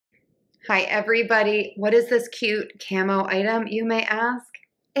Hi everybody, what is this cute camo item, you may ask?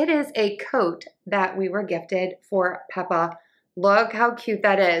 It is a coat that we were gifted for Peppa. Look how cute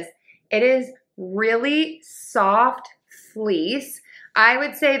that is. It is really soft fleece. I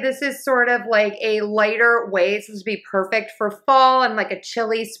would say this is sort of like a lighter weight. So this would be perfect for fall and like a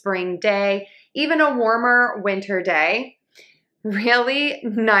chilly spring day, even a warmer winter day. Really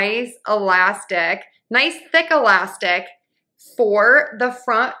nice elastic, nice thick elastic for the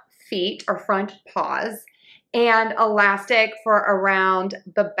front feet or front paws, and elastic for around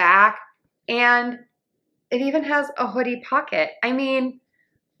the back, and it even has a hoodie pocket. I mean,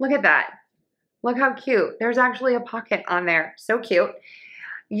 look at that. Look how cute. There's actually a pocket on there. So cute.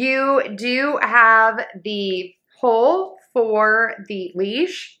 You do have the hole for the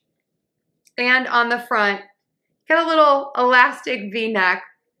leash, and on the front, got a little elastic V-neck.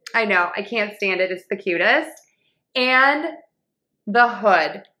 I know, I can't stand it. It's the cutest. And the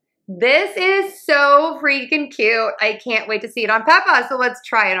hood. This is so freaking cute. I can't wait to see it on Peppa, so let's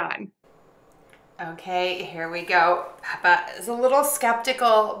try it on. Okay, here we go. Peppa is a little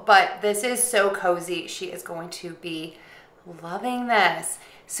skeptical, but this is so cozy. She is going to be loving this.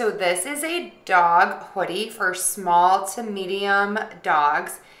 So this is a dog hoodie for small to medium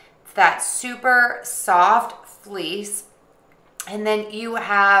dogs. It's that super soft fleece. And then you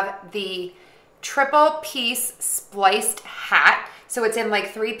have the triple piece spliced hat. So it's in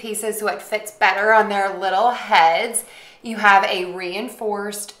like 3 pieces so it fits better on their little heads. You have a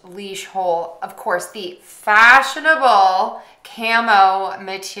reinforced leash hole. Of course, the fashionable camo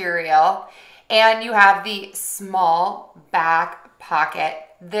material. And you have the small back pocket.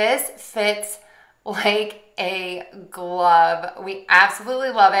 This fits like a glove. We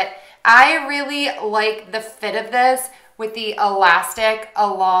absolutely love it. I really like the fit of this with the elastic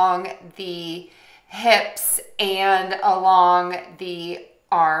along the hips and along the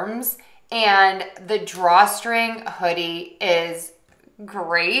arms. And the drawstring hoodie is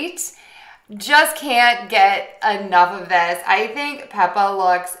great. Just can't get enough of this. I think Peppa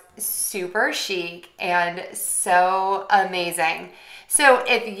looks super chic and so amazing. So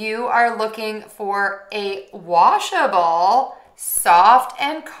if you are looking for a washable, soft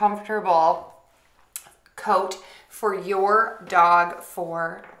and comfortable coat for your dog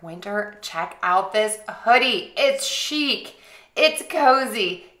for winter, check out this hoodie. It's chic, it's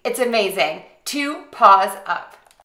cozy, it's amazing. 2 paws up.